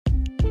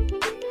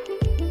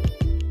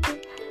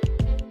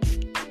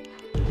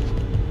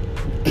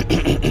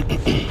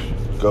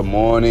Good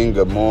morning,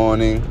 good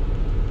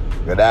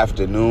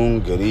afternoon,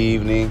 good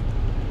evening.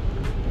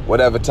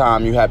 Whatever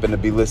time you happen to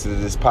be listening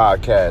to this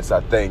podcast,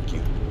 I thank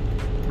you.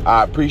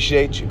 I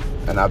appreciate you,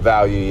 and I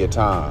value your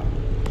time.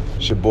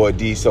 It's your boy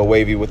D So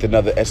Wavy with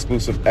another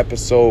exclusive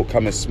episode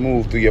coming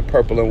smooth through your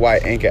purple and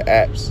white Anchor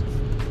apps.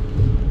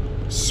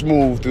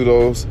 Smooth through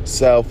those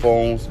cell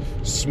phones,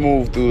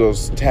 smooth through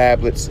those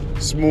tablets,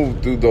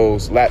 smooth through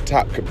those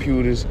laptop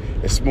computers,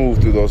 and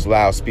smooth through those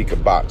loudspeaker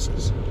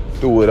boxes.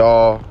 Through it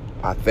all,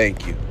 I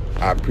thank you.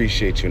 I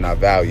appreciate you and I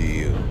value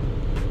you.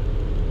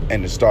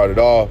 And to start it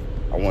off,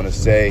 I want to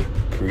say,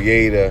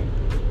 Creator,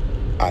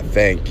 I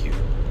thank you.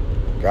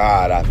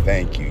 God, I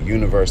thank you.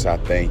 Universe, I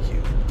thank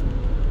you.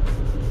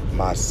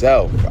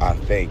 Myself, I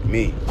thank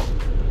me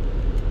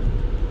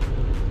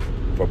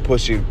for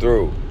pushing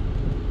through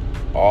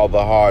all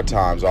the hard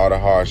times, all the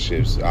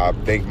hardships. I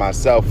thank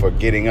myself for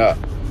getting up.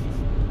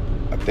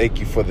 I thank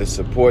you for the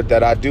support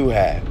that I do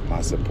have. My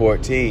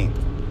support team,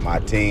 my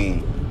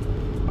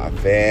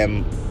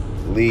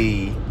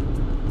family,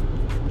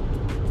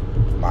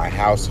 my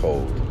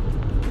household.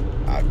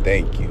 I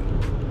thank you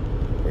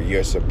for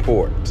your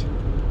support,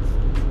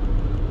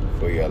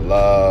 for your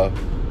love,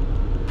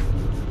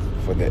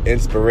 for the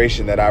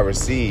inspiration that I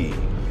receive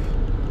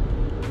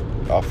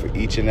off of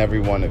each and every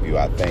one of you.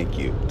 I thank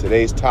you.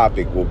 Today's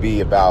topic will be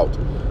about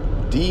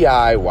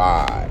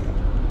DIY.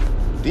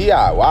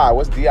 DIY?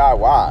 What's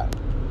DIY?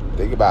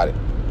 Think about it.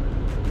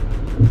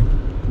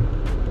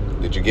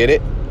 Did you get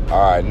it?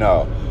 All right,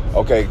 no.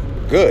 Okay,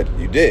 good.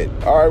 You did.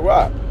 All right,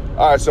 wow.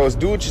 All right, so it's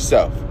do it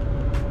yourself.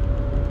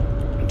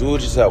 Do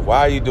it yourself. Why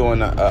are you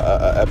doing an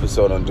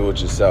episode on do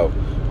it yourself?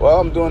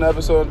 Well, I'm doing an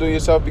episode on do it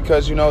yourself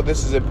because,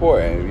 this is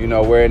important.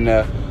 We're in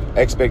the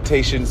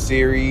expectation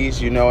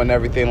series, and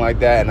everything like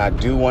that. And I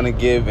do want to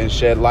give and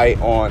shed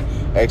light on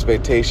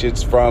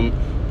expectations from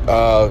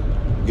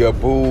your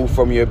boo,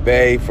 from your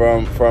bae,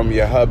 from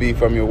your hubby,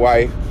 from your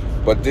wife.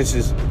 But this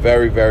is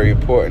very, very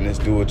important. This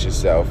do it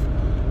yourself,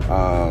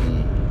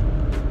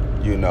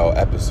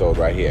 episode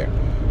right here.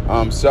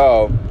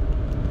 So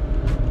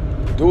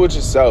do it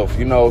yourself.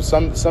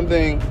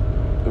 Something.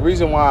 The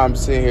reason why I'm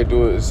sitting here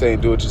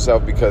saying do it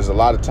yourself, because a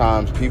lot of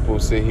times people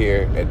sit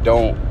here and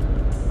don't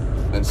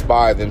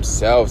inspire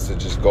themselves to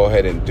just go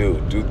ahead and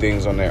do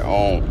things on their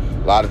own.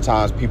 A lot of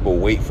times people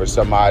wait for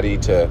somebody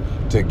to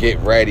get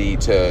ready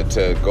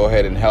to go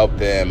ahead and help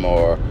them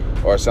or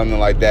something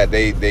like that.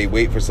 They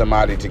wait for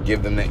somebody to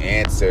give them the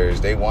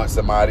answers. They want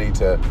somebody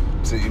to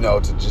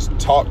just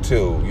talk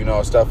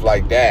to, stuff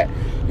like that.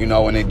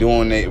 When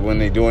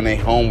they're doing their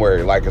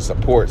homework, like a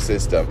support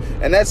system.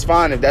 And that's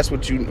fine if that's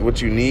what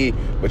you need,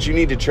 but you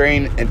need to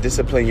train and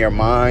discipline your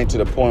mind to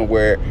the point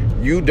where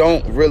you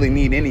don't really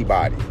need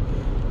anybody.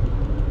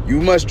 You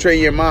must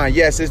train your mind.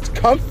 Yes, it's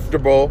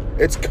comfortable.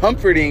 It's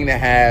comforting to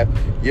have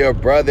your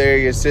brother,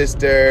 your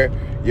sister,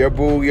 your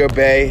boo, your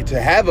bae, to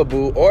have a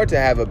boo or to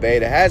have a bae,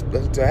 to have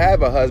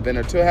a husband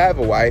or to have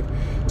a wife,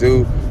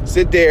 to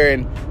sit there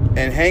and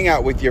hang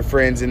out with your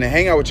friends and to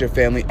hang out with your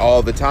family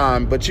all the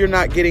time, but you're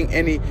not getting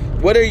any.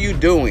 What are you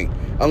doing?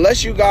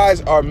 Unless you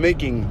guys are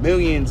making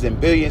millions and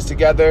billions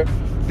together,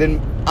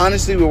 then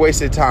honestly, we're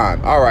wasting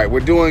time. All right, we're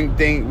doing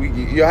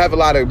things. You'll have a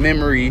lot of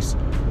memories,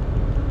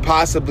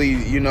 possibly,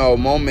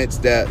 moments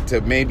that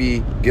to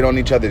maybe get on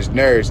each other's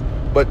nerves.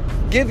 But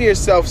give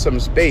yourself some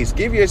space.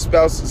 Give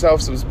yourself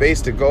some space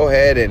to go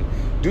ahead and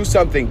do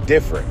something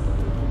different.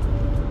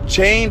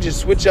 Change and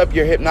switch up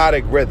your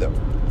hypnotic rhythm.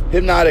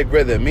 Hypnotic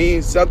rhythm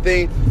means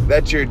something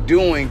that you're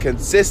doing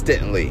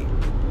consistently.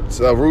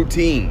 It's a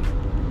routine,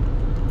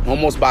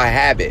 almost by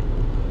habit.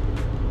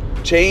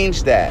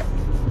 Change that.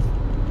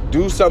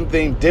 Do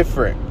something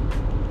different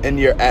in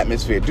your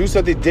atmosphere. Do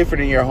something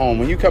different in your home.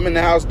 When you come in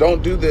the house,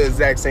 don't do the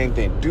exact same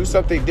thing. Do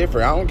something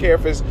different. I don't care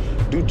if it's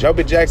do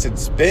jumping jacks and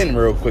spin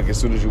real quick as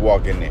soon as you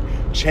walk in there.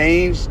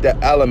 Change the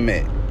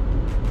element.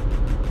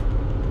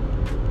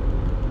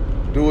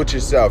 Do it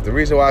yourself. The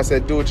reason why I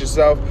said do it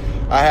yourself,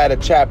 I had a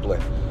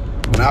chaplain.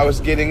 When I was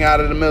getting out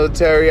of the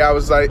military, I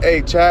was like,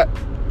 hey, chap.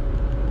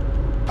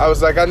 I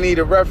was like, I need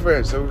a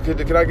reference.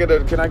 Can I get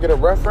a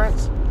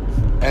reference?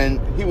 And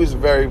he was a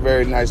very,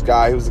 very nice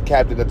guy. He was a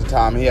captain at the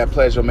time. He had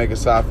Pleasure Omega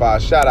Psi Phi.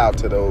 Shout out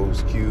to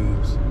those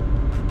Qs.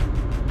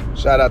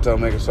 Shout out to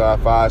Omega Psi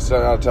Phi.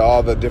 Shout out to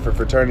all the different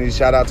fraternities.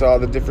 Shout out to all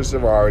the different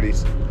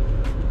sororities.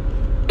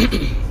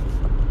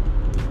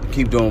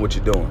 Keep doing what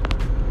you're doing.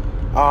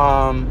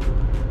 I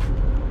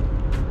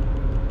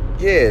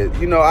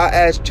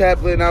asked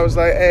Chaplain. I was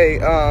like, hey,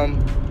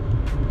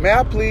 may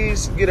I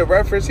please get a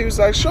reference? He was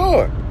like,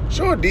 sure,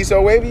 D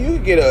So Wavy, you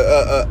can get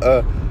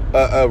a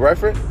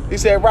reference. He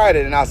said, write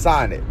it and I'll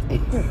sign it.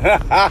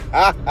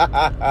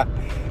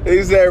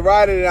 He said,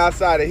 write it and I'll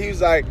sign it. He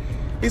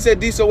said,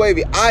 D So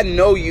Wavy, I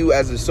know you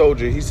as a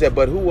soldier. He said,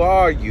 but who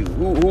are you?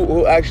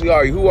 Who actually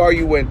are you? Who are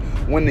you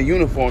when the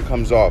uniform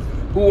comes off?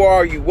 Who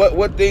are you?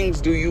 What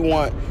things do you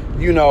want,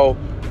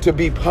 to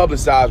be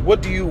publicized?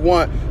 What do you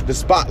want the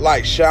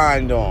spotlight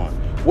shined on?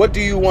 What do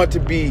you want to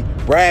be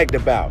bragged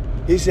about?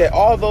 He said,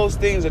 all those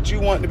things that you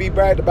want to be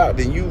bragged about,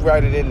 then you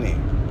write it in there.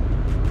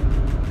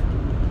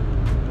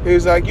 He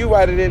was like, you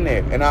write it in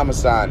there, and I'm going to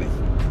sign it.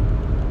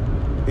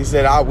 He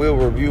said, I will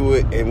review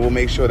it, and we'll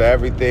make sure that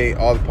everything,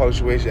 all the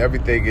punctuation,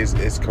 everything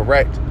is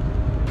correct,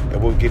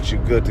 and we'll get you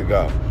good to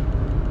go.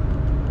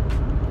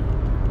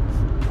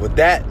 With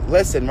that,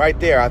 listen, right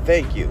there, I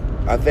thank you.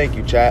 I thank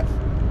you, chat.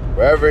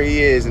 Wherever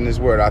he is in this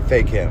word, I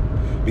thank him.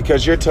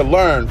 Because you're to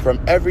learn from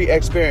every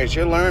experience.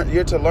 You're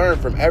to learn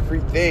from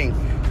everything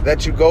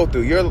that you go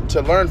through. You're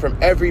to learn from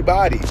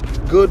everybody,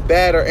 good,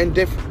 bad, or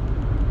indifferent.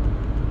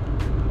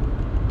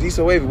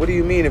 Diesel Wavy, what do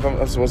you mean if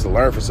I'm supposed to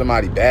learn from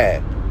somebody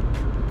bad?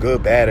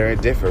 Good, bad, or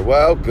indifferent?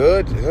 Well,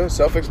 good,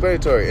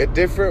 self-explanatory.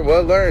 Indifferent,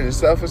 well, learn, it's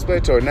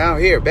self-explanatory. Now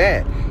here,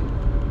 bad.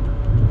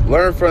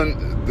 Learn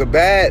from the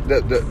bad,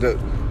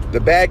 the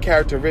bad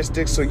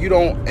characteristics, so you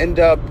don't end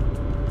up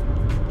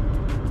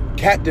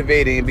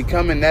captivating and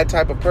becoming that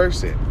type of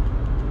person.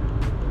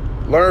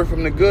 Learn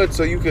from the good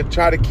so you could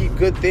try to keep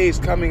good things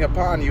coming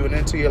upon you and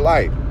into your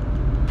life.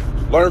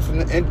 Learn from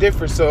the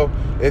indifferent, so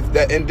if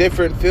the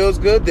indifferent feels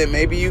good, then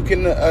maybe you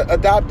can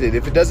adopt it.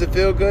 If it doesn't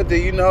feel good,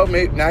 then you know,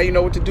 maybe now you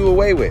know what to do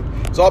away with.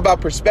 It's all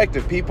about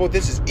perspective, people.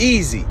 This is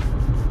easy.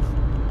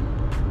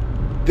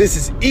 This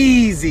is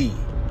easy.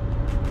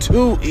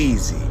 Too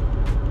easy.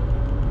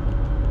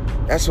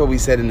 That's what we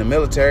said in the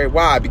military.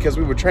 Why? Because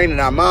we were training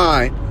our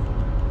mind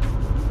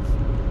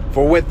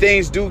for when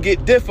things do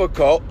get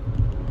difficult,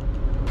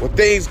 when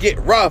things get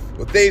rough,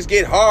 when things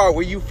get hard,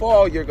 when you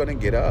fall, you're going to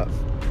get up.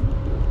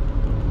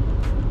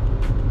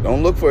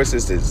 Don't look for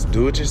assistance.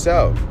 Do it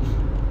yourself.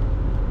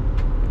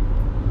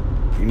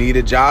 You need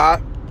a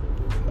job.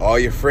 All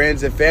your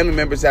friends and family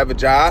members have a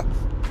job.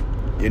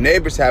 Your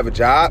neighbors have a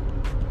job.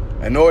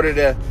 In order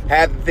to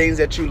have the things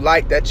that you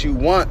like, that you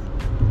want,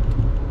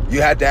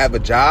 you have to have a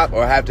job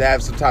or have to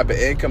have some type of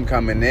income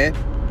coming in.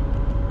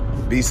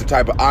 Be some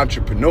type of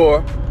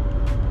entrepreneur.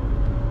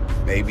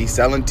 Maybe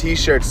selling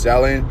t-shirts,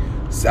 selling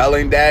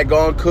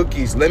daggone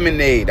cookies,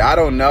 lemonade. I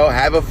don't know.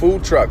 Have a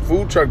food truck.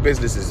 Food truck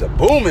businesses are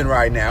booming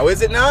right now,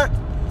 is it not?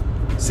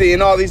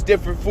 Seeing all these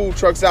different food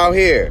trucks out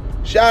here.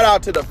 Shout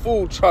out to the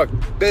food truck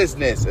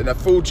business and the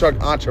food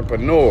truck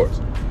entrepreneurs.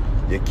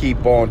 You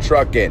keep on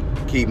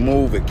trucking, keep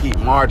moving, keep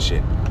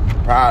marching.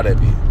 Proud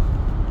of you.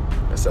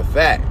 That's a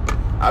fact.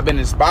 I've been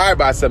inspired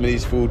by some of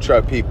these food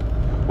truck people.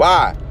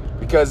 Why?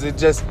 Because it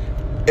just,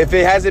 if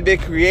it hasn't been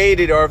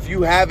created or if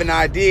you have an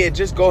idea,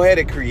 just go ahead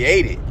and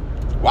create it.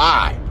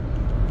 Why?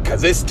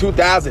 Because it's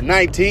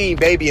 2019,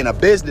 baby, and a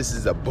business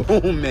is a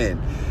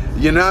booming.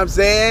 You know what I'm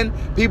saying?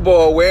 People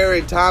are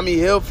wearing Tommy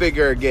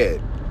Hilfiger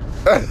again.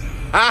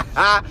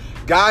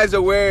 Guys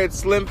are wearing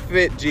slim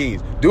fit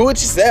jeans. Do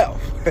it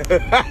yourself.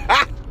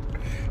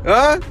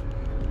 Huh?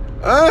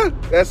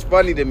 That's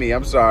funny to me.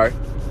 I'm sorry.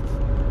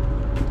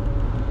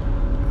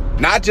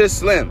 Not just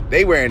slim.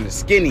 They wearing the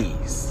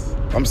skinnies.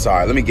 I'm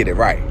sorry. Let me get it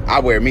right. I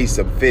wear me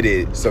some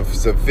fitted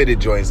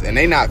joints, and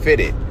they not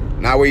fitted.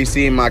 Not where you're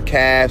seeing my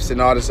calves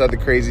and all this other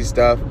crazy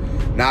stuff.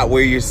 Not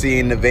where you're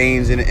seeing the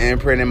veins and the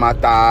imprint in my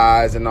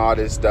thighs and all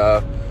this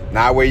stuff.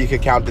 Not where you can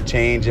count the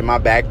change in my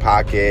back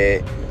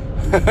pocket.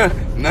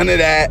 None of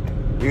that.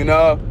 You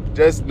know,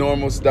 just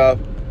normal stuff.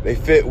 They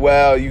fit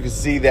well. You can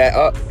see that.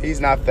 Oh, he's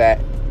not fat.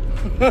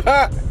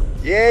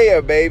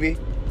 Yeah, baby.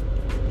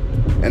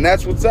 And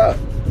that's what's up.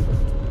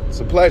 It's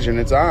a pleasure and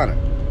it's an honor.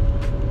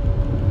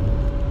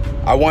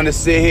 I want to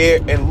sit here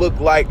and look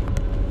like,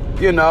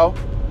 you know,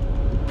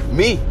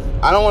 me.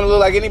 I don't want to look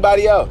like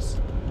anybody else.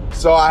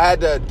 So I had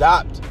to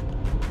adopt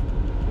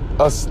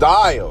a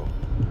style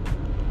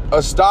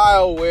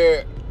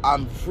where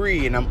I'm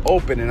free and I'm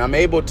open and I'm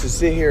able to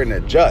sit here and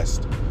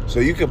adjust.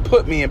 So you can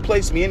put me and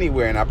place me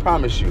anywhere, and I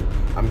promise you,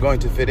 I'm going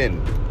to fit in.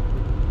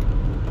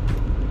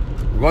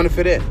 I'm going to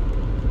fit in.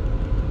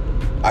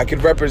 I can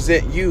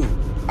represent you.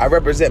 I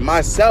represent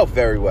myself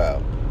very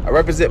well. I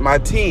represent my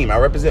team. I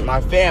represent my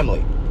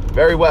family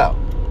very well.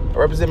 I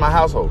represent my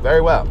household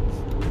very well.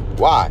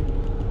 Why?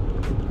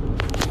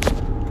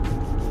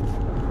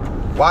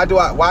 Why do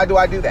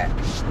I do that?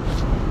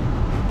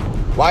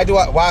 Why do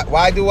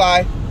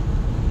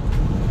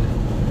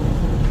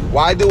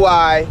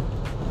I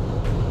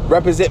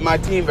represent my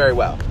team very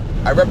well?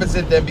 I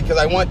represent them because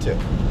I want to.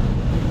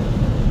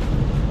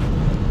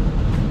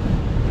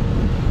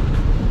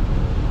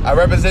 I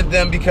represent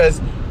them because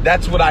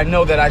that's what I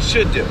know that I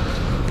should do.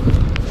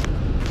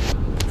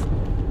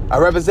 I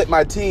represent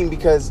my team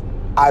because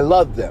I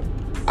love them.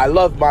 I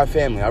love my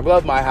family. I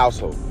love my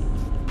household.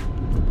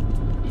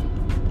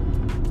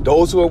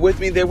 Those who are with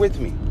me, they're with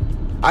me.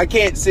 I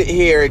can't sit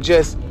here and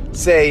just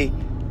say,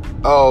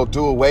 oh,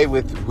 do away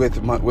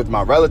with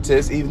my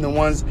relatives, even the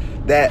ones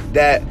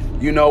that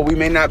you know we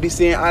may not be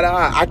seeing eye to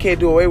eye. I can't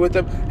do away with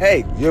them.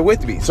 Hey, you're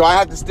with me, so I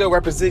have to still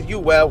represent you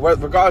well,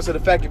 regardless of the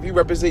fact if you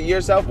represent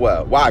yourself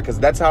well. Why? Because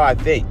that's how I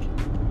think.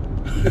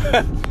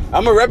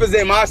 I'm gonna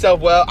represent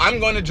myself well. I'm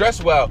going to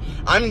dress well.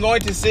 I'm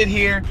going to sit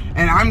here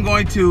and I'm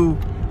going to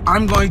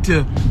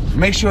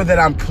make sure that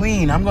I'm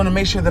clean. I'm going to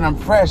make sure that I'm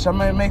fresh. I'm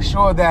going to make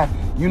sure that,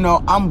 you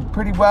know, I'm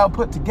pretty well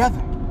put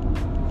together.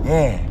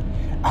 Yeah,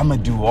 I'm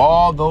going to do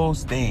all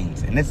those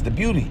things. And it's the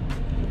beauty.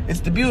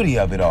 It's the beauty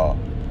of it all.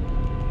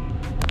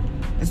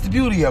 It's the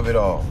beauty of it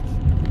all.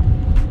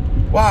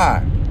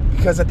 Why?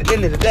 Because at the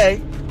end of the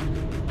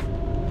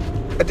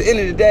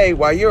day,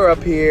 while you're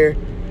up here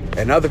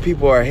and other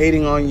people are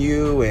hating on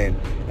you and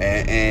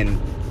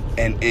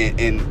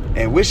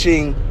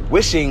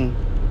wishing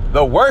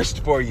the worst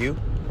for you,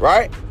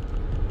 right?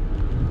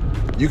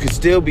 You can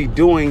still be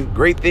doing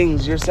great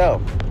things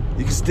yourself.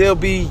 You can still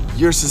be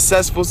your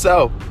successful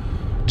self.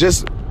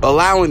 Just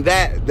allowing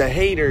the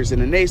haters and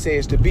the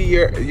naysayers to be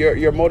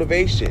your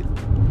motivation.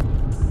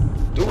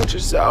 Do it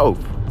yourself.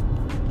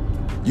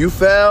 You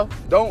fail,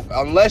 don't,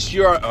 unless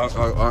you're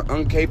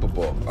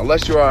incapable,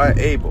 unless you are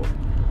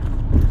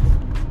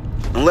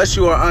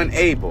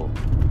unable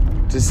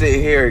to sit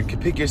here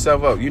and pick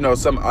yourself up. You know,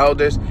 some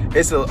elders,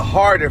 it's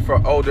harder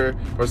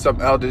for some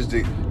elders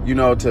to, you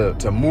know,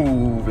 to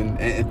move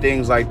and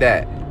things like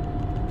that.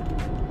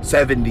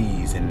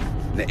 70s and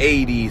the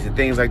 80s and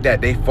things like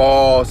that. They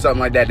fall, something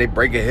like that. They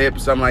break a hip,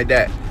 something like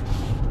that.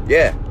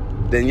 Yeah.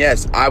 Then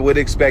yes, I would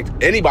expect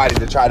anybody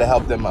to try to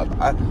help them up.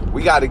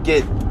 We got to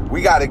get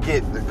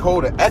the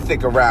code of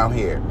ethic around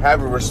here.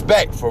 Have a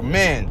respect for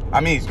men.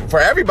 I mean, for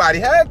everybody.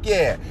 Heck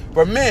yeah.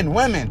 For men,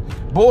 women,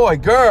 boy,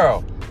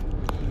 girl,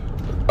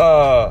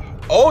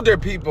 older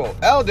people,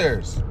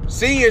 elders,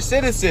 senior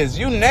citizens,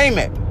 you name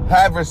it.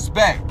 Have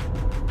respect.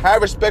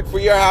 Have respect for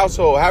your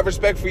household. Have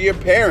respect for your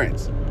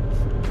parents.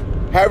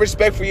 Have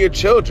respect for your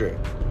children.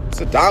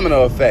 It's a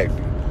domino effect.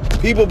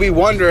 People be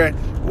wondering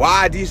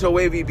why Diesel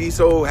Wavy be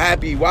so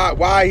happy.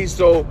 Why he's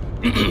so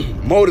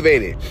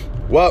motivated.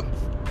 Well,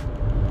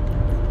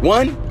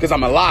 one, because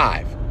I'm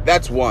alive.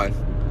 That's one.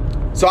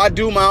 So I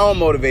do my own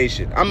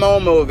motivation. I'm my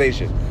own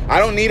motivation. I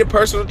don't need a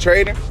personal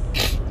trainer.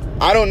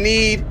 I don't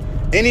need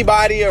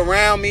anybody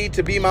around me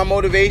to be my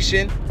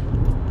motivation.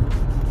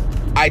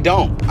 I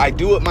don't. I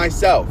do it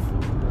myself.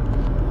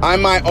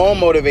 I'm my own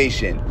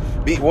motivation.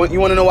 You want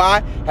to know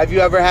why? Have you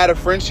ever had a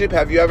friendship?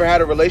 Have you ever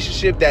had a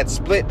relationship that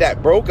split,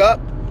 that broke up?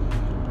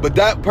 But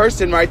that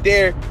person right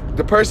there,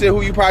 the person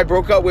who you probably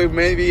broke up with,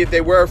 maybe if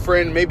they were a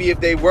friend, maybe if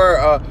they were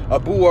a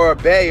boo or a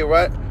bae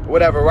or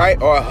whatever,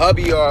 right? Or a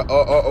hubby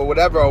or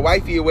whatever, a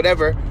wifey or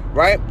whatever,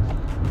 right?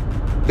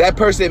 That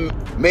person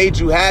made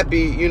you happy,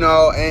 you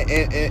know,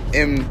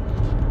 and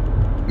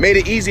made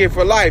it easier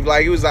for life.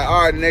 Like, it was like,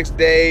 all right, the next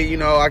day, you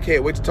know, I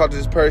can't wait to talk to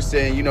this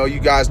person. You know, you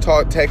guys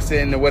talk,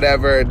 texting or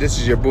whatever. This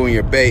is your boo and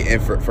your bae, and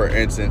for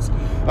instance.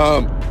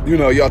 You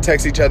know, y'all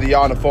text each other,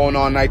 y'all on the phone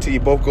all night till you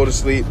both go to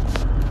sleep.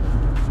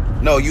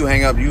 No, you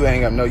hang up, you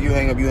hang up. No, you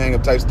hang up, you hang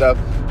up type stuff.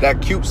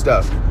 That cute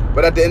stuff.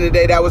 But at the end of the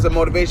day, that was a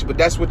motivation. But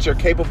that's what you're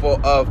capable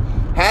of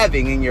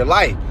having in your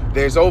life.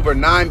 There's over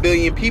 9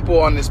 billion people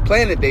on this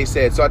planet, they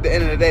said. So at the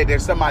end of the day,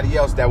 there's somebody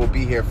else that will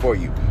be here for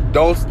you.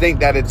 Don't think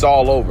that it's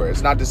all over.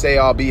 It's not to say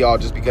all be all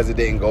just because it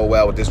didn't go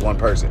well with this one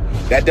person.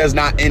 That does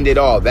not end it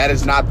all.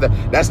 That's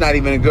not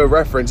even a good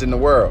reference in the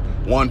world.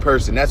 One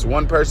person. That's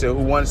one person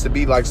who wants to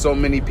be like so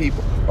many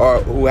people, or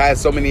who has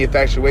so many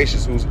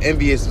infatuations, who's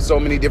envious of so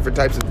many different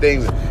types of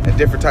things and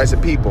different types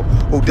of people,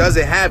 who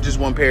doesn't have just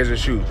one pair of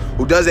shoes,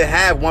 who doesn't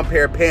have one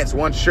pair of pants,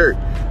 one shirt.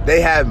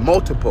 They have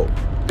multiple.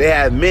 They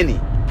have many.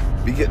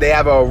 Because they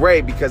have an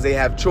array, because they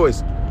have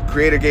choice.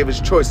 Creator gave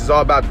us choice. It's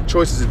all about the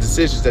choices and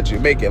decisions that you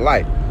make in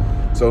life.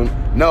 So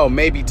no,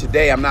 maybe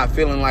today I'm not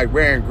feeling like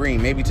wearing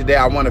green. Maybe today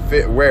I want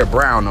to wear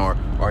brown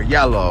or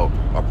yellow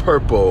or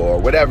purple or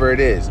whatever it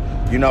is.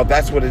 You know,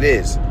 that's what it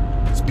is.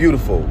 It's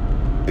beautiful.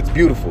 It's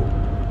beautiful.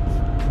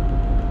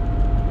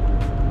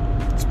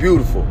 It's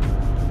beautiful.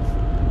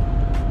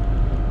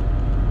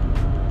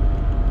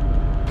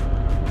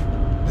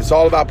 It's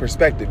all about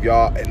perspective,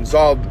 y'all. And it's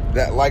all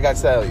that, like I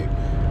tell you,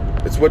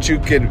 it's what you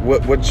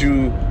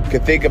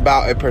could think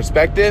about in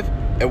perspective,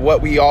 and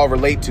what we all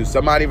relate to.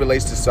 Somebody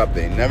relates to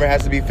something. It never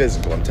has to be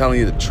physical. I'm telling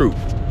you the truth.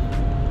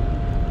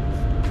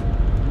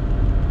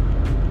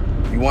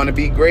 You want to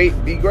be great?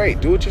 Be great.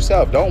 Do it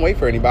yourself. Don't wait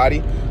for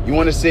anybody. You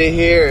want to sit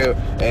here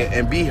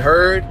and be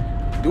heard?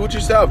 Do it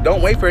yourself.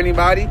 Don't wait for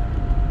anybody.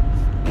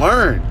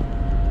 Learn.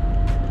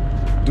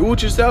 Do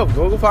it yourself.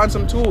 Go find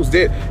some tools.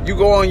 You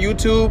go on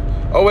YouTube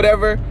or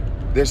whatever.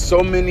 There's so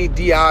many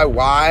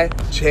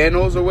DIY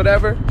channels or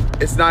whatever.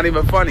 It's not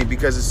even funny,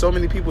 because there's so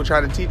many people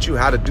trying to teach you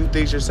how to do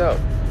things yourself.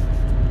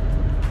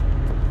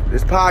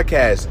 This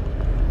podcast,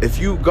 if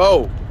you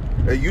go,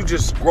 you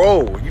just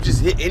scroll, you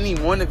just hit any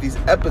one of these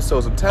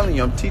episodes, I'm telling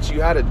you, I'm teaching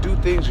you how to do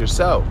things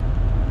yourself.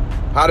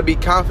 How to be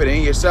confident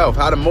in yourself.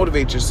 How to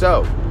motivate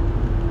yourself.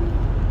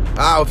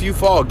 How, if you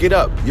fall, get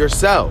up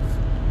yourself.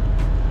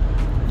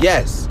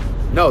 Yes.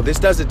 No, this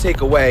doesn't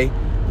take away.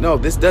 No,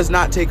 this does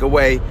not take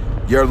away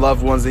your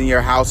loved ones in your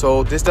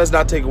household. This does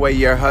not take away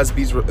your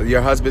husband's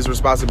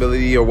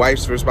responsibility, your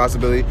wife's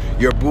responsibility,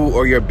 your boo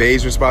or your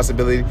bae's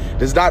responsibility.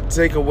 Does not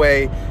take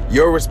away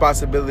your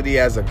responsibility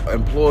as an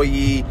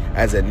employee,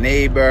 as a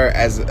neighbor,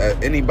 as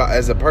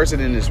a person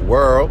in this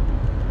world.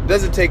 It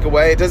doesn't take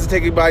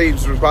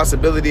anybody's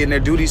responsibility and their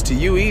duties to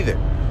you either,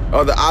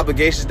 or the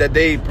obligations that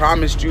they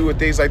promised you and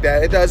things like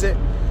that. It doesn't.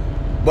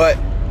 But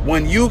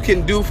when you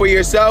can do for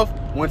yourself,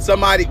 when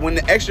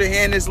the extra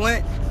hand is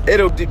lent,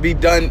 it'll be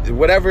done.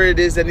 Whatever it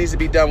is that needs to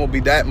be done will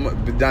be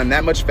done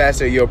that much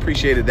faster. You'll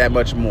appreciate it that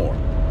much more.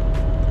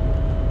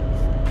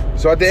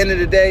 So at the end of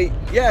the day,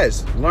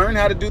 yes, learn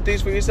how to do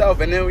things for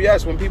yourself. And then,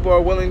 yes, when people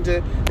are willing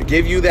to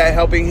give you that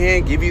helping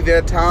hand, give you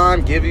their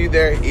time, give you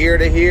their ear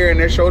to hear and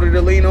their shoulder to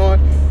lean on,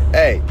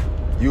 hey,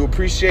 you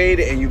appreciate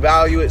it and you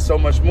value it so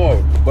much more.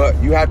 But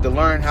you have to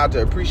learn how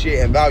to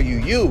appreciate and value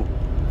you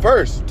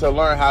first to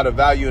learn how to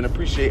value and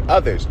appreciate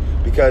others.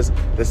 Because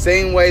the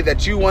same way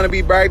that you want to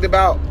be bragged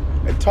about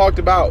and talked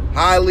about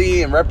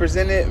highly and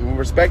represented and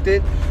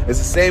respected is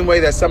the same way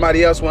that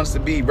somebody else wants to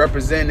be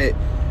represented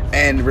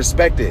and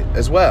respected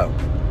as well.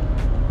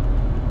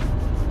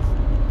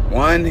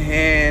 One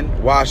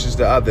hand washes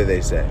the other, they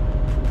say.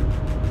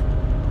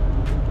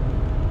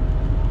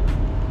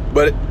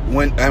 But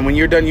when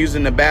you're done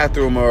using the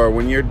bathroom or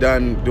when you're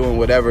done doing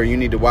whatever, you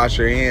need to wash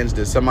your hands.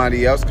 Does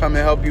somebody else come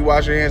and help you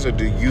wash your hands, or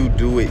do you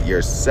do it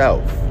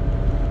yourself?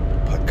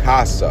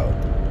 Picasso.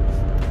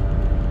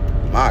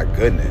 My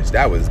goodness,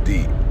 that was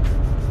deep.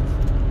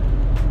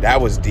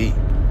 That was deep.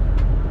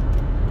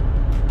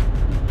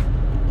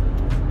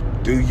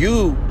 Do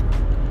you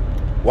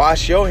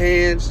wash your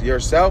hands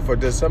yourself, or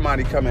does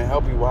somebody come and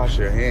help you wash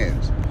your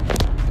hands?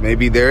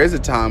 Maybe there is a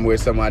time where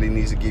somebody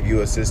needs to give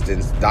you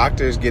assistance.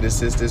 Doctors get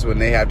assistance when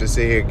they have to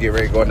sit here and get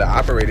ready to go in the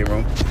operating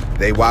room.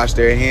 They wash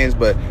their hands,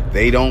 but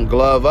they don't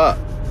glove up.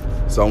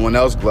 Someone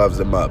else gloves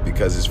them up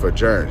because it's for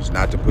germs,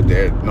 not to put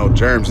no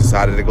germs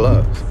inside of the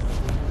gloves.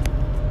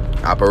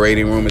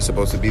 Operating room is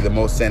supposed to be the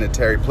most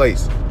sanitary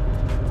place.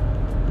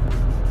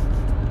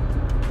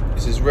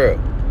 This is real.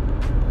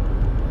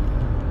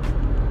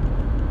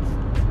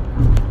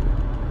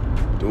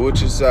 Do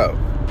it yourself.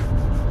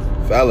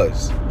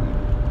 Fellas,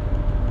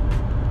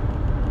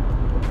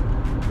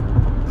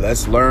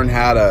 let's learn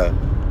how to,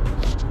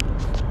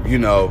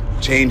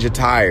 change a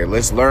tire.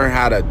 Let's learn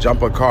how to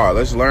jump a car.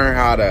 Let's learn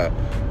how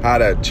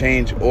to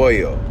change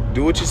oil.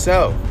 Do it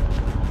yourself.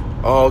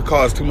 Oh, it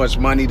costs too much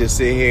money to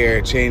sit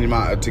here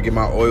to get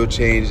my oil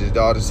changed and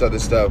all this other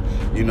stuff,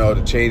 to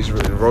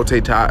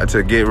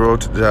get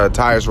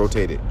tires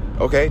rotated.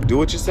 Okay,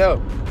 do it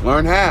yourself.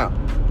 Learn how.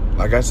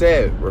 Like I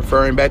said,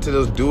 referring back to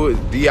those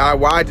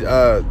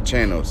DIY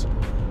channels,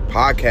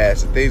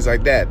 podcasts, and things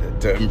like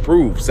that to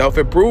improve,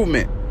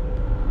 self-improvement,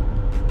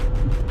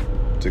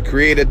 to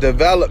create a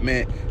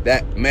development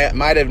that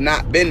might have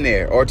not been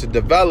there, or to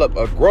develop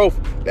a growth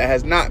that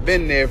has not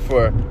been there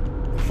for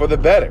the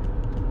better.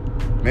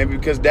 Maybe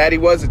because daddy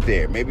wasn't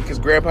there. Maybe because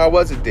grandpa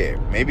wasn't there.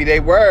 Maybe they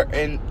were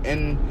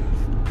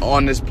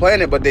on this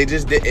planet, but they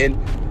just didn't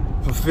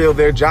fulfill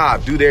their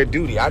job, do their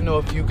duty. I know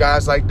a few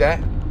guys like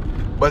that.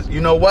 But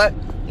you know what?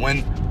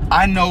 When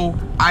I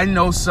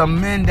know some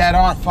men that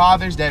aren't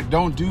fathers, that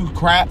don't do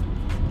crap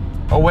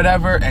or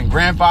whatever, and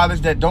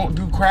grandfathers that don't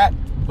do crap.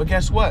 But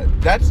guess what?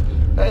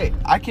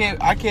 I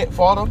can't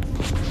fault them.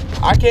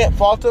 I can't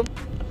fault them.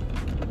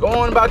 Go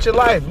on about your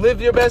life.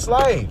 Live your best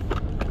life.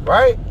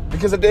 Right?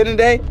 Because at the end of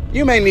the day,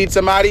 you may need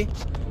somebody.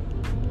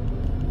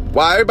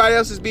 While everybody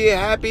else is being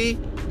happy,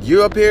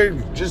 you up here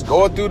just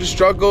going through the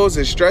struggles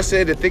and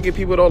stressing and thinking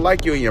people don't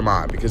like you in your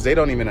mind because they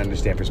don't even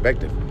understand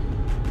perspective.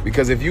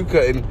 Because if you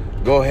couldn't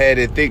go ahead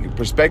and think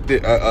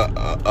perspective,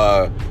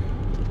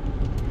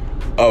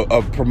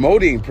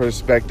 promoting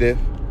perspective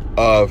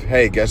of,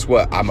 hey, guess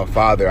what? I'm a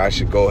father. I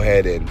should go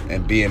ahead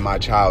and be in my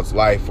child's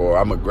life. Or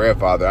I'm a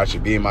grandfather. I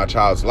should be in my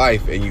child's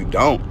life. And you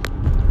don't.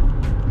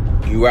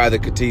 You rather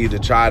continue to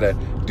try to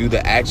do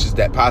the actions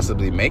that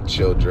possibly make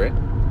children.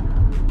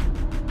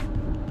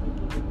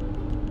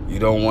 You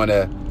don't want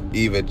to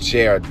even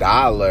share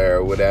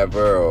 $1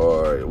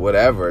 or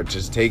whatever.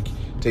 Just take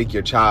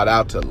your child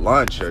out to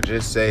lunch, or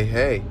just say,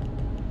 hey,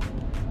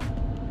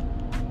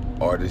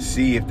 or to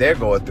see if they're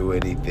going through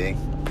anything.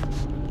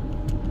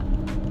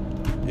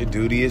 Your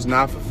duty is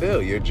not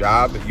fulfilled. Your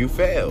job, you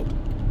failed.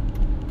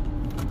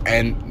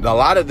 And a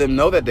lot of them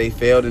know that they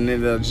failed, and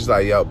then they're just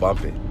like, yo,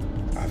 bump it.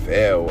 I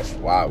failed.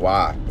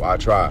 Why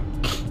try?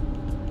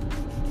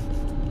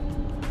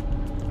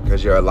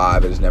 Because you're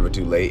alive and it's never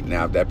too late.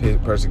 Now, if that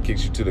person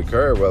kicks you to the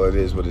curb, well, it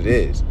is what it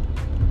is.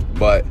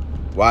 But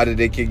why did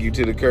they kick you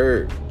to the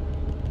curb?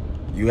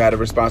 You had a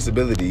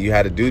responsibility. You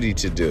had a duty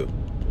to do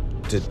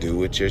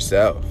it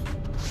yourself.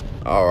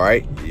 All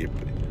right.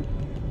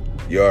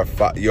 You're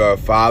a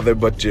father,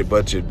 but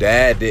your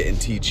dad didn't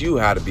teach you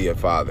how to be a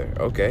father.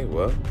 Okay,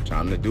 well,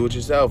 time to do it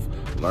yourself.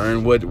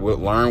 Learn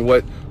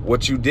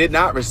what you did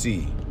not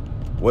receive.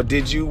 What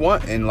did you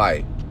want in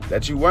life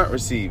that you weren't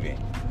receiving?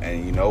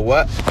 And you know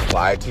what?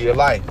 Apply it to your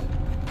life.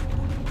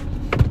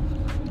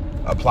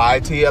 Apply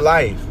it to your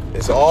life.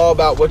 It's all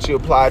about what you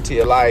apply to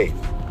your life.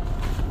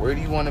 Where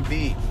do you want to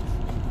be?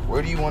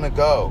 Where do you want to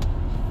go?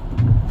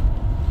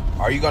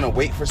 Are you going to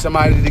wait for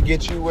somebody to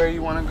get you where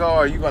you want to go? Or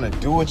are you going to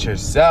do it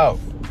yourself?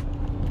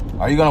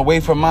 Are you going to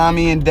wait for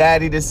mommy and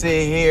daddy to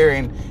sit here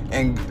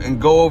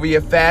and go over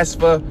your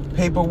FAFSA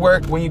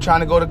paperwork when you're trying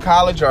to go to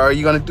college? Or are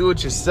you going to do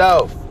it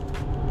yourself?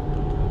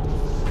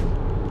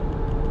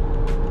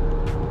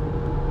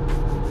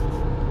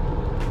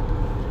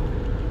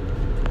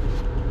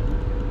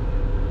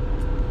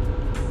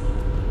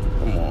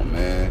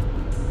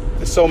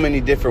 so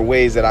many different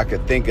ways that I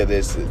could think of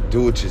this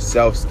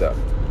do-it-yourself stuff.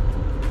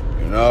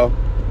 You know,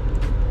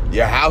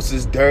 your house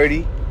is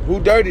dirty. Who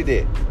dirtied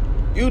it?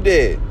 You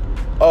did.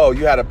 Oh,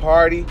 you had a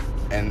party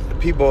and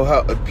people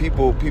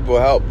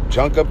help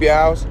junk up your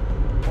house.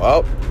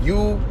 Well,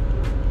 you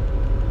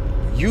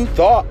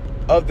thought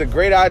of the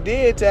great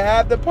idea to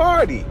have the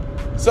party,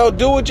 so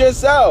do it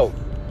yourself.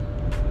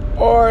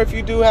 Or if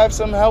you do have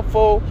some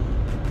helpful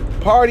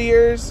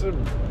partiers,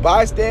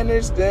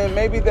 bystanders, then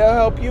maybe they'll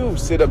help you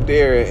sit up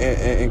there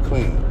and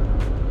clean.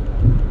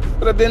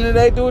 But at the end of the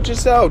day, do it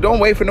yourself. Don't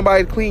wait for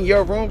nobody to clean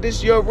your room. This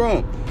is your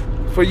room.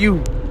 For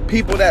you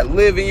people that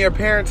live in your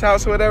parents'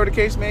 house, or whatever the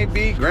case may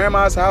be,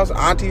 grandma's house,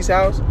 auntie's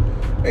house,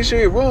 make sure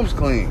your room's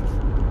clean.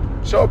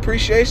 Show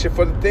appreciation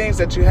for the things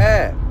that you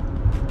have.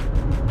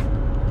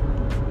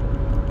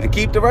 And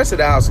keep the rest of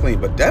the house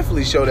clean. But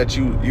definitely show that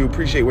you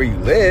appreciate where you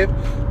live.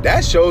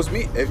 That shows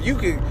me, if you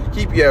can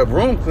keep your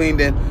room clean,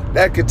 then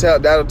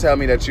that'll tell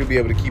me that you'll be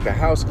able to keep a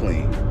house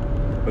clean.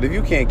 But if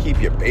you can't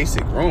keep your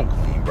basic room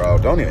clean, bro,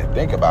 don't even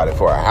think about it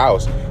for a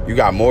house. You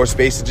got more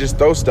space to just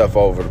throw stuff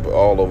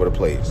all over the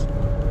place.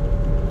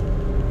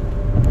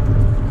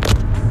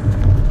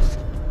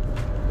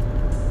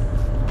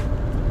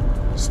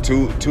 It's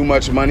too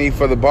much money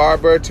for the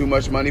barber, too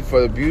much money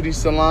for the beauty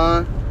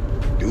salon.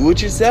 Do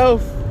it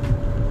yourself.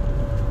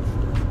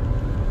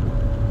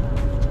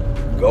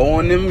 Go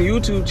on them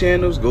YouTube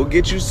channels. Go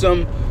get you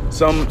some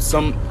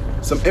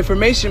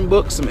information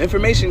books, some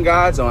information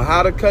guides on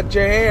how to cut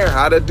your hair,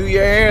 how to do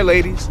your hair,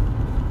 ladies,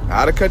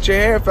 how to cut your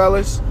hair,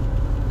 fellas,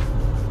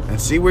 and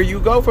see where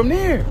you go from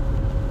there.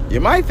 You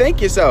might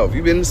thank yourself.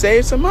 You've been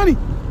saved some money.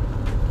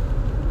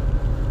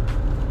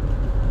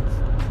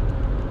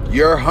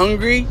 You're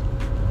hungry,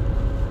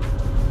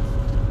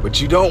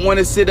 but you don't want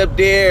to sit up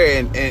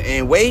there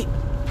and wait.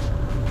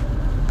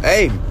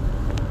 Hey,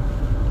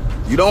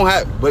 you don't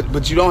have,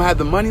 but you don't have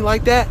the money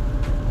like that.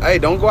 Hey,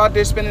 don't go out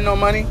there spending no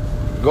money.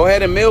 Go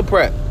ahead and meal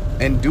prep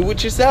and do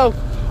it yourself.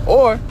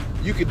 Or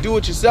you could do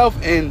it yourself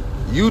and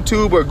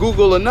YouTube or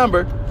Google a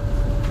number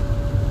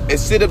and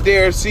sit up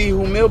there and see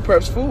who meal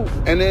preps food.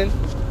 And then,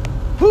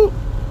 whoop,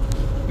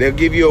 they'll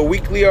give you a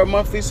weekly or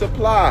monthly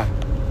supply.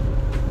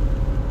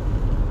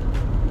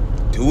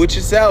 Do it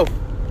yourself.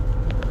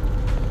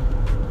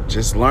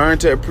 Just learn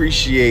to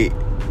appreciate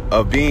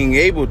of being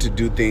able to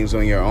do things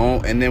on your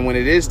own. And then when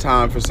it is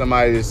time for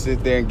somebody to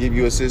sit there and give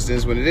you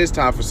assistance, when it is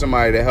time for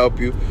somebody to help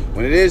you,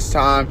 when it is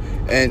time,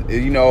 and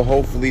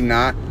hopefully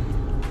not,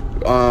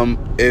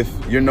 if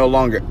you're no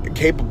longer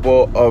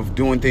capable of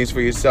doing things for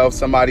yourself,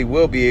 somebody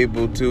will be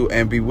able to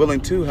and be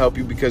willing to help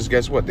you, because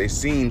guess what? They've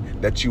seen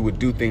that you would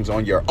do things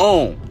on your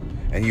own.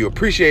 And you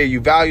appreciate it, you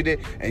valued it,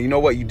 and you know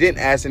what? You didn't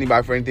ask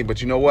anybody for anything, but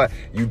you know what?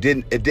 It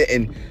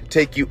didn't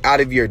take you out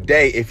of your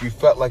day if you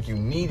felt like you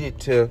needed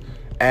to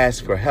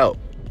ask for help.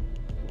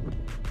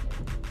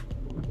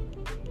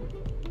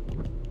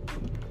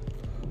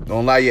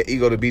 Don't allow your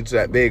ego to be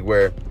that big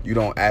where you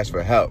don't ask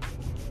for help.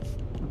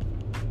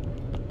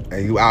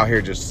 And you out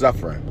here just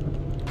suffering.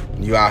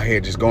 And you out here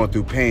just going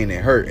through pain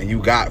and hurt. And you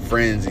got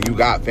friends and you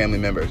got family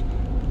members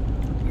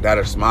that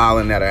are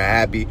smiling, that are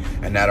happy,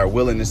 and that are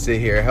willing to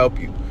sit here and help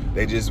you.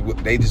 They just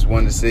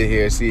want to sit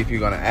here and see if you're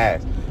going to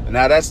ask. And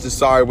now that's the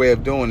sorry way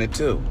of doing it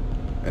too.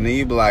 And then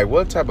you be like,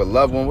 what type of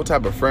loved one, what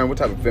type of friend, what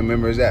type of family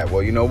member is that?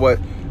 Well, you know what?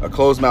 A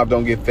closed mouth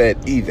don't get fed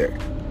either.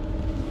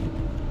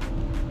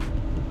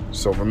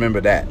 So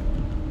remember that.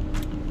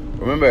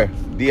 Remember,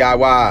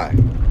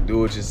 DIY,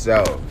 do it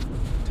yourself.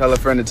 Tell a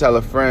friend to tell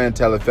a friend,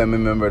 tell a family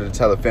member to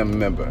tell a family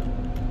member.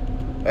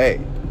 Hey,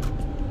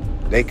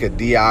 they could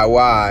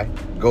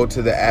DIY, go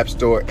to the app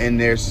store in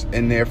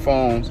their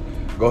phones,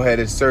 go ahead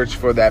and search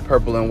for that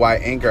Purple and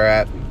White Anchor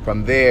app.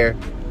 From there,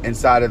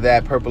 inside of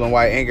that Purple and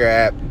White Anchor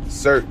app,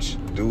 search,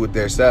 do it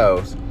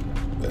themselves,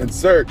 and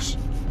search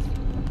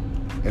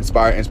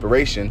Inspire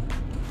Inspiration.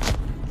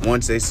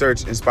 Once they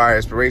search Inspire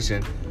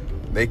Inspiration,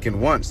 they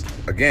can once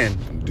again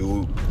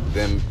do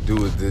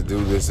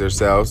this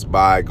themselves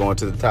by going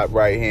to the top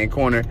right hand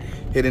corner,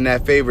 hitting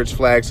that favorites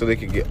flag so they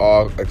can get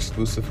all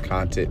exclusive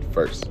content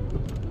first.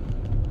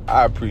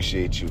 I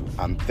appreciate you.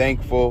 I'm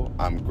thankful.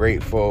 I'm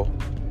grateful.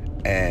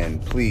 And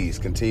please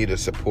continue to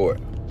support.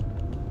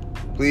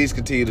 Please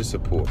continue to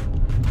support.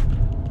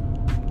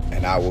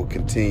 And I will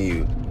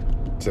continue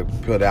to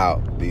put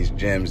out these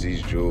gems,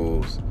 these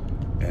jewels,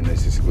 and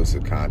this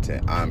exclusive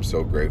content. I'm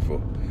so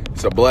grateful.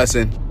 It's a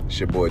blessing. It's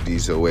your boy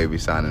Diesel Wavy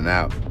signing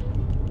out.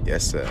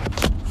 Yes, sir.